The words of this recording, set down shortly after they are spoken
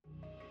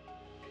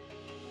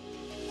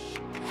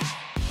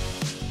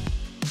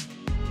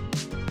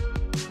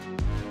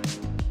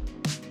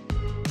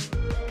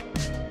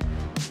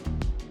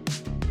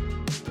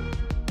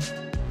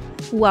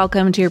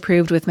Welcome to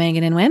Approved with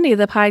Megan and Wendy,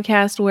 the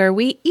podcast where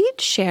we each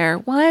share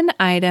one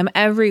item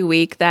every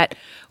week that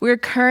we're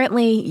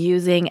currently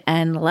using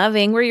and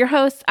loving. We're your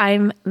hosts.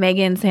 I'm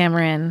Megan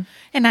Samarin.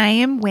 And I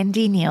am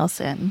Wendy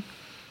Nielsen.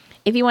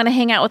 If you want to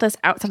hang out with us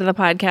outside of the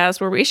podcast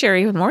where we share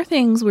even more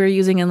things we're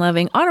using and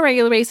loving on a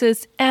regular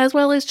basis, as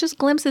well as just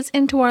glimpses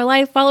into our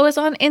life, follow us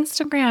on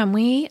Instagram.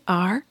 We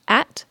are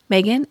at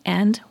Megan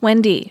and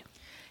Wendy.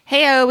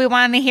 Heyo, we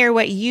want to hear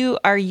what you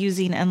are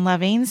using and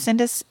loving.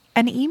 Send us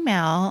an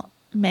email,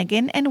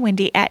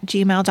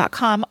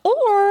 meganandwendy@gmail.com,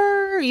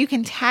 or you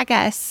can tag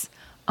us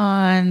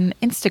on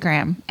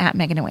Instagram at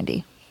Megan and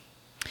Wendy.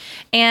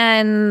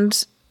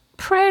 And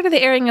prior to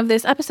the airing of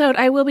this episode,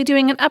 I will be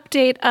doing an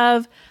update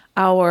of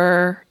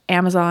our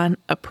Amazon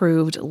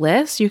approved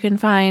list. You can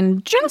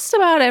find just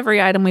about every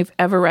item we've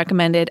ever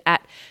recommended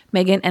at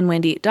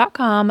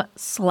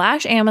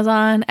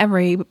meganandwendy.com/Amazon.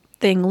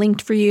 Everything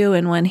linked for you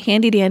in one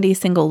handy dandy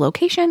single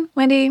location.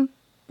 Wendy,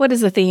 what is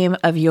the theme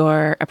of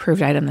your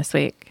approved item this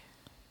week?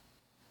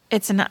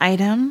 It's an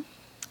item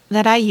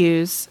that I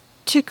use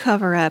to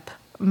cover up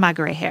my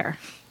gray hair.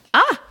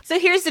 So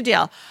here's the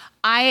deal.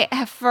 I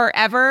have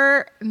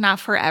not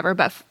forever,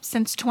 but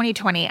since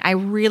 2020, I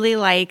really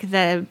like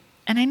and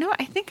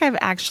I think I've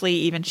actually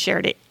even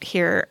shared it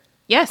here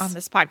on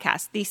this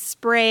podcast, the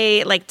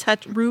spray, like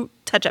root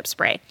touch-up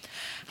spray.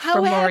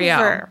 From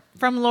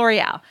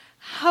L'Oreal.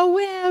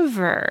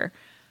 However,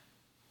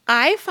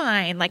 I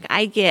find like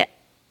I get,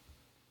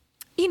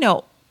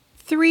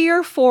 3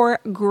 or 4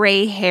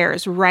 gray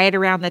hairs right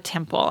around the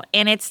temple,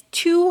 and it's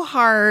too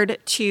hard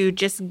to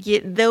just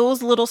get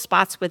those little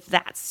spots with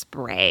that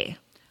spray.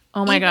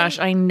 Oh my gosh,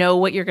 I know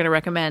what you're going to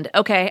recommend.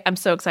 Okay, I'm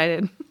so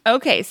excited.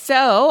 Okay,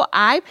 so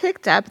I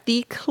picked up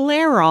the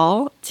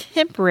Clairol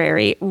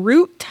Temporary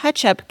Root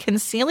Touch-Up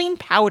Concealing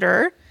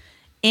Powder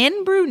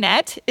in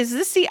Brunette. Is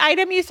this the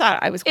item you thought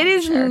I was going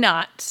to share? It is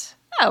not.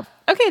 Oh,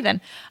 okay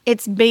then.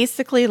 It's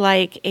basically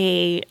like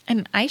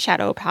an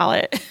eyeshadow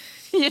palette.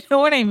 You know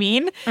what I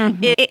mean?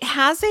 Mm-hmm. It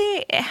has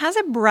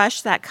a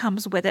brush that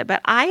comes with it,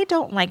 but I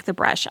don't like the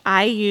brush.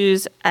 I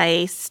use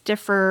a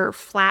stiffer,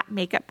 flat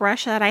makeup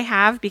brush that I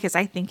have because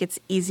I think it's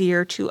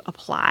easier to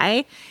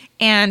apply.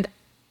 And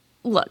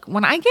look,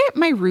 when I get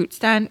my roots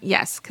done,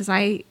 yes, because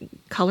I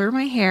color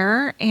my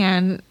hair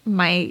and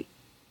my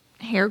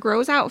hair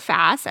grows out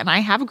fast and I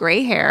have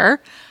gray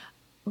hair.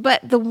 But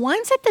the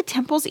ones at the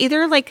temples,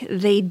 either like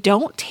they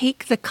don't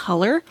take the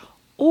color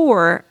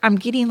or I'm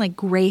getting like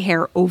gray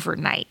hair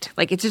overnight.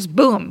 Like it's just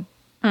boom,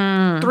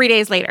 3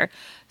 days later.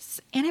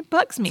 And it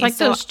bugs me. It's like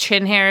those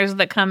chin hairs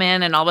that come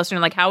in and all of a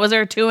sudden like, how was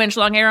there a 2-inch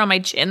long hair on my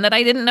chin that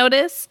I didn't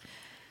notice?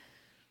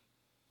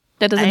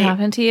 That doesn't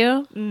happen to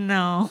you?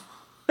 No,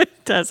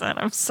 it doesn't.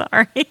 I'm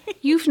sorry.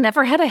 You've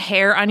never had a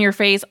hair on your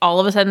face all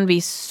of a sudden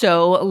be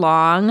so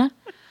long?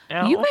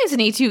 No. You guys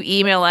need to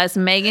email us,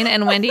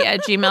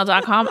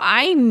 meganandwendy@gmail.com.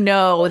 I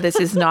know this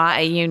is not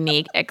a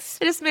unique I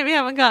just maybe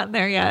haven't gotten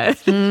there yet.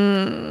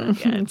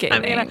 Okay, I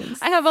mean,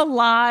 I have a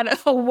lot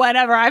of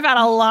whatever. I've had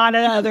a lot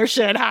of other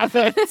shit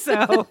happen.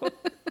 So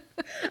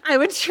I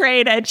would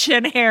trade a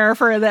chin hair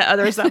for the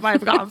other stuff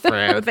I've gone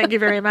through. Thank you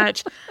very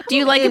much. Do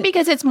you like it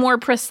because it's more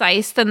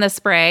precise than the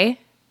spray?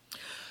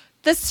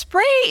 The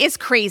spray is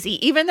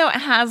crazy. Even though it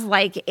has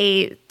like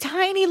a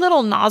tiny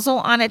little nozzle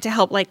on it to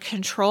help like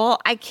control,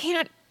 I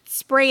can't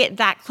spray it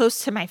that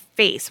close to my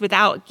face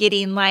without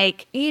getting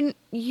like,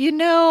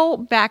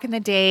 back in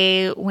the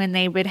day when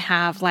they would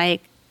have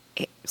like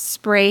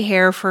spray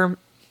hair for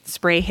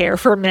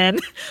men,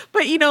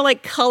 but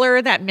like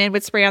color that men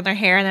would spray on their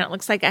hair and then it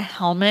looks like a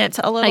helmet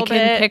a little bit. I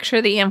can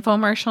picture the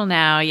infomercial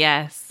now.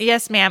 Yes.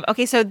 Yes, ma'am.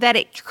 Okay. So that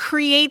it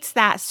creates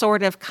that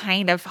sort of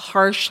kind of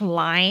harsh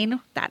line,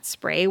 that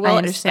spray will, I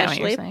understand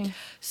especially. what you're saying.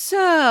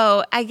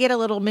 So I get a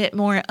little bit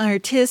more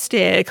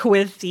artistic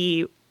with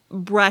the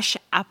brush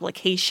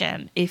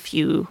application, if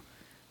you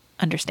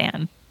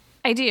understand.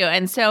 I do.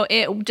 And so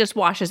it just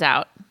washes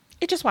out.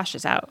 It just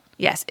washes out.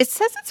 Yes. It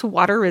says it's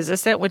water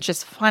resistant, which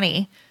is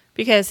funny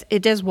because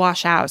it does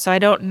wash out. So I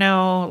don't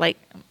know, like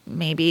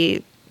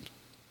maybe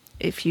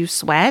if you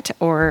sweat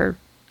or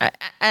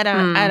I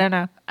don't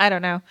know. I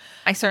don't know.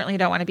 I certainly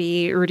don't want to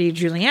be Rudy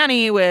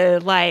Giuliani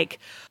with like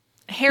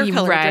hair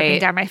color dripping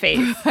down my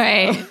face.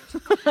 Right.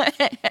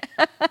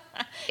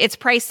 It's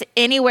priced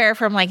anywhere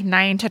from like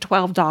 $9 to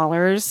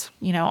 $12,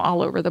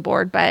 all over the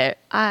board. But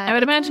I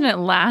would imagine it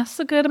lasts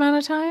a good amount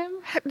of time.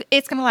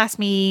 It's going to last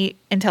me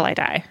until I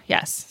die.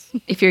 Yes.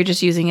 If you're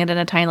just using it in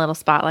a tiny little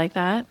spot like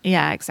that.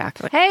 Yeah,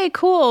 exactly. Hey,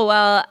 cool.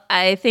 Well,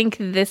 I think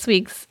this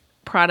week's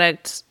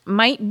product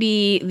might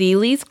be the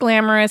least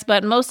glamorous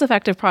but most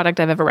effective product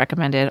I've ever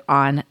recommended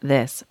on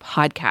this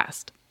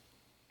podcast.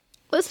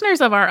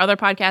 Listeners of our other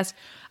podcast,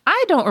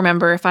 I don't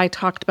remember if I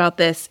talked about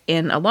this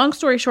in a long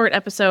story short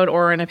episode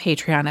or in a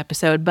Patreon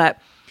episode,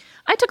 but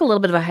I took a little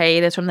bit of a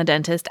hiatus from the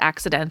dentist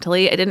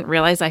accidentally. I didn't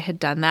realize I had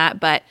done that,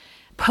 but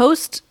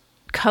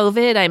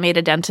post-COVID, I made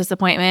a dentist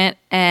appointment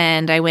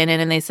and I went in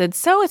and they said,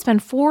 so it's been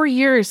 4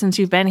 years since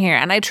you've been here.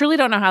 And I truly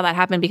don't know how that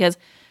happened because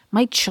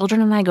my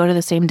children and I go to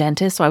the same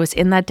dentist. So I was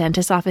in that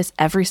dentist office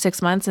every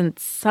 6 months and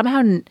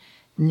somehow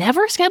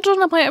never scheduled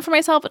an appointment for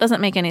myself. It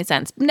doesn't make any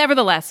sense.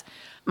 Nevertheless,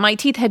 my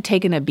teeth had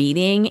taken a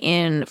beating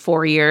in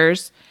 4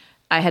 years.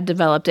 I had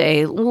developed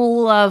a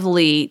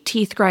lovely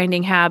teeth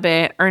grinding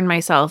habit, earned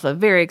myself a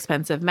very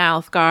expensive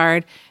mouth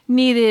guard,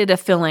 needed a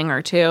filling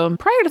or two.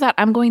 Prior to that,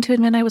 I'm going to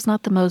admit I was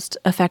not the most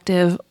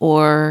effective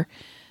or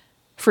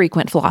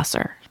frequent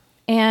flosser.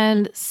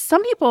 And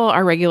some people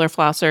are regular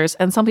flossers,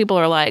 and some people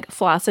are like,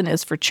 flossing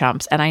is for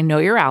chumps. And I know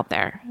you're out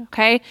there,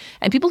 okay?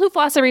 And people who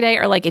floss every day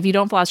are like, if you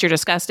don't floss, you're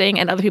disgusting.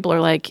 And other people are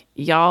like,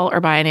 y'all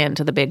are buying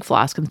into the big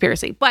floss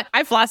conspiracy. But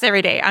I floss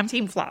every day. I'm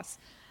team floss.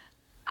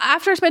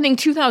 after spending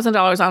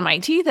 $2,000 on my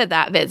teeth at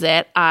that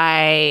visit,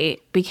 I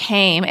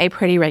became a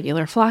pretty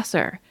regular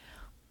flosser.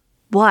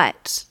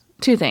 But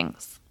 2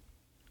 things.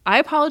 I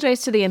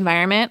apologize to the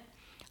environment.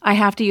 I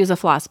have to use a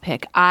floss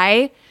pick.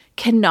 I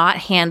cannot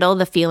handle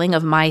the feeling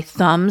of my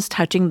thumbs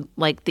touching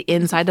like the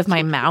inside of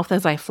my mouth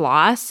as I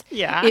floss.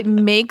 Yeah. It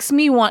makes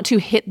me want to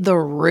hit the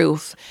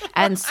roof.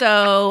 And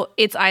so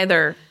it's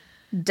either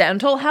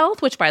dental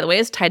health, which by the way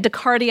is tied to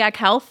cardiac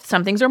health.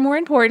 Some things are more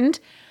important.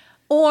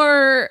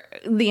 Or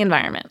the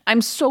environment.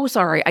 I'm so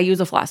sorry. I use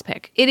a floss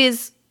pick. It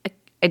is,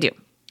 I do.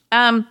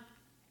 And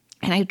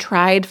I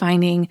tried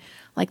finding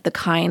like the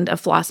kind of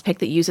floss pick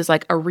that uses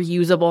like a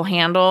reusable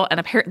handle,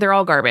 and they're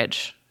all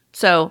garbage.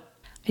 So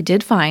I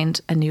did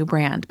find a new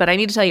brand, but I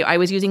need to tell you, I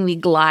was using the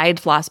Glide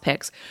floss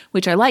picks,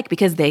 which I like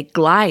because they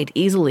glide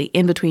easily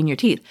in between your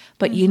teeth.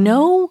 But you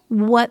know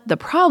what the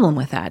problem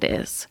with that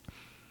is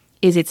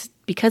it's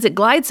because it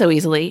glides so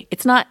easily,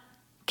 it's not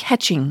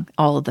catching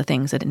all of the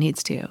things that it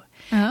needs to.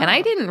 Oh. And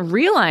I didn't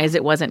realize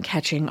it wasn't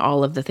catching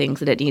all of the things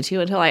that it needs to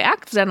until I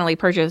accidentally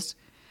purchased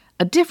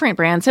a different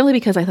brand simply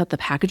because I thought the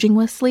packaging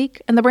was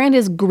sleek. And the brand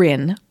is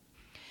Grin.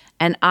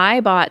 And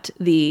I bought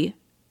the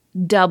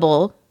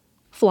double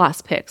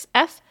floss picks,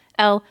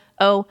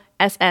 FLOSSPYX,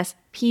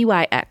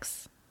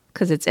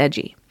 because it's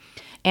edgy.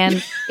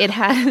 And it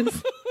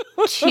has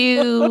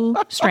 2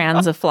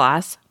 strands of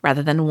floss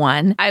rather than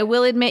 1. I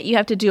will admit you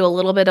have to do a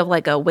little bit of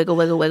like a wiggle,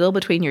 wiggle, wiggle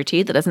between your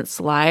teeth. It doesn't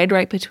slide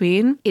right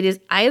between. It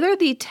is either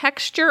the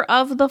texture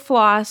of the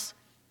floss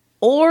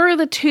or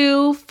the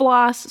 2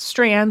 floss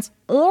strands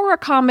or a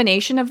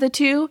combination of the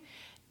 2.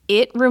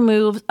 It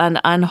removes an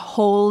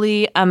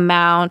unholy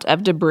amount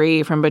of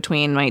debris from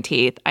between my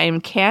teeth. I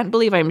can't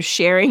believe I'm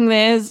sharing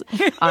this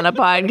on a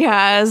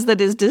podcast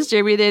that is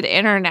distributed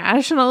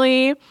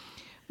internationally.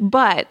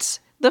 But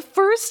the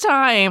first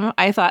time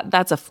I thought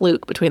that's a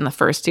fluke between the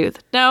first tooth.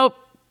 Nope,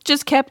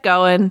 just kept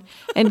going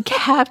and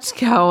kept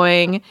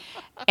going.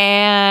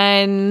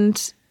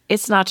 And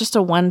it's not just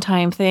a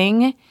one-time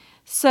thing.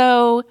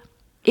 So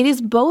it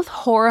is both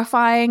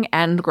horrifying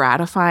and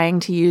gratifying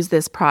to use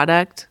this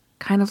product,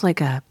 kind of like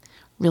a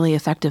really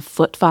effective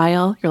foot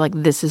file. You're like,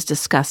 this is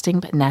disgusting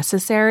but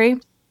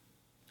necessary.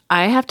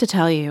 I have to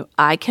tell you,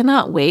 I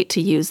cannot wait to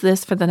use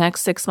this for the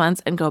next 6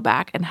 months and go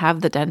back and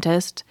have the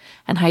dentist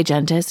and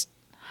hygienist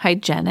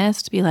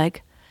be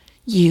like,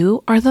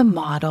 you are the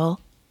model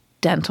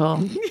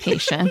dental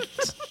patient.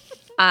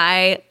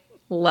 I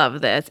love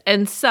this.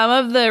 And some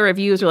of the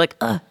reviews are like,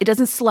 it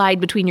doesn't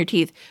slide between your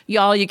teeth.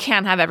 Y'all, you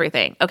can't have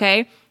everything,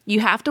 okay? You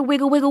have to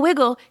wiggle, wiggle,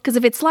 wiggle, because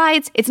if it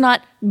slides, it's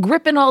not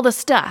gripping all the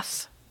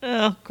stuff.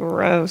 Oh,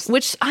 gross.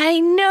 Which I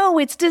know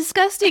it's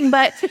disgusting,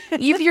 but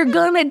if you're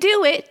gonna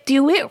do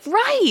it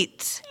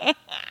right.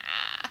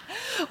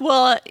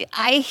 Well,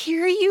 I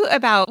hear you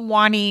about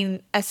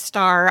wanting a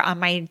star on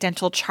my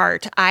dental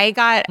chart. I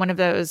got one of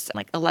those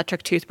like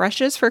electric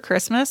toothbrushes for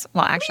Christmas.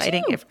 Well,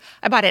 actually,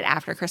 I bought it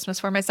after Christmas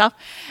for myself.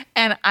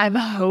 And I'm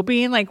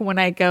hoping like when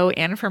I go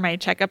in for my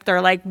checkup,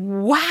 they're like,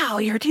 wow,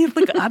 your teeth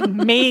look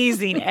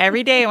amazing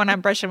every day when I'm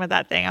brushing with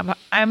that thing.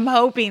 I'm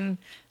hoping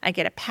I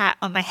get a pat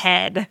on the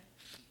head.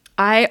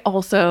 I got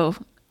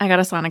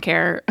a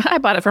Sonicare. I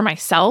bought it for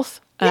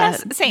myself.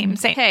 Yes, same.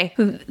 Hey,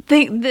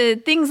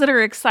 the things that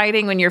are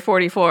exciting when you're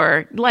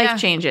 44, life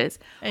changes.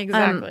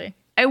 Exactly.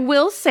 I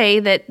will say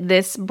that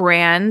this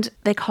brand,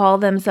 they call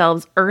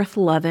themselves Earth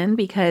Lovin'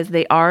 because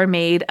they are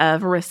made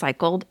of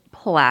recycled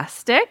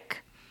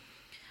plastic.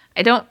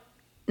 I don't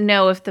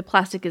know if the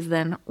plastic is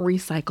then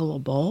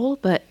recyclable,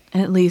 but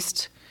at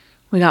least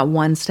we got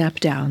one step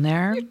down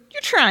there.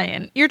 You're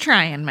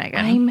trying,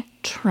 Megan. I'm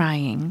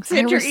trying.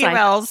 Send your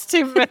emails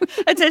to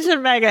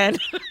attention, Megan.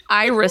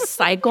 I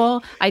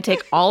recycle. I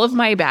take all of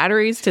my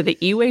batteries to the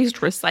e-waste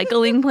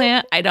recycling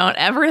plant. I don't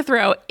ever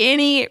throw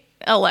any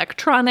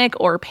electronic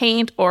or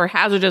paint or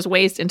hazardous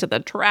waste into the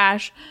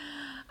trash.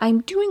 I'm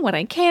doing what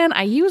I can.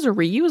 I use a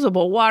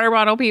reusable water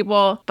bottle,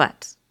 people,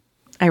 but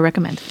I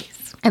recommend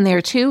these. And they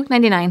are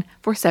 $2.99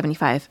 for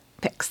 75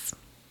 picks.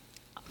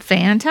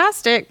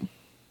 Fantastic.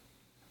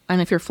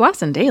 And if you're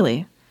flossing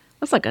daily,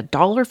 that's like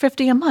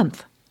 $1.50 a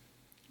month.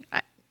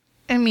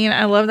 I mean,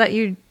 I love that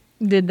you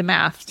did the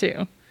math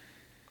too.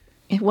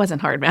 It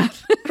wasn't hard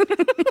math.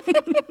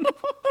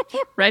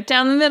 Right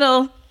down the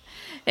middle.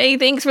 Hey,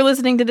 thanks for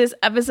listening to this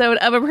episode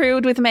of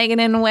Approved with Megan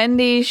and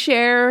Wendy.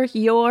 Share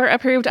your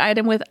approved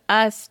item with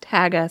us.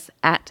 Tag us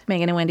at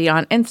Megan and Wendy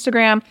on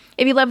Instagram.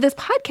 If you love this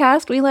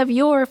podcast, we love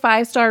your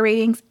 5-star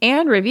ratings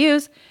and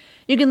reviews.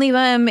 You can leave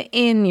them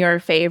in your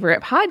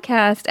favorite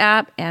podcast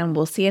app, and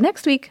we'll see you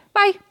next week.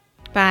 Bye.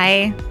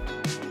 Bye.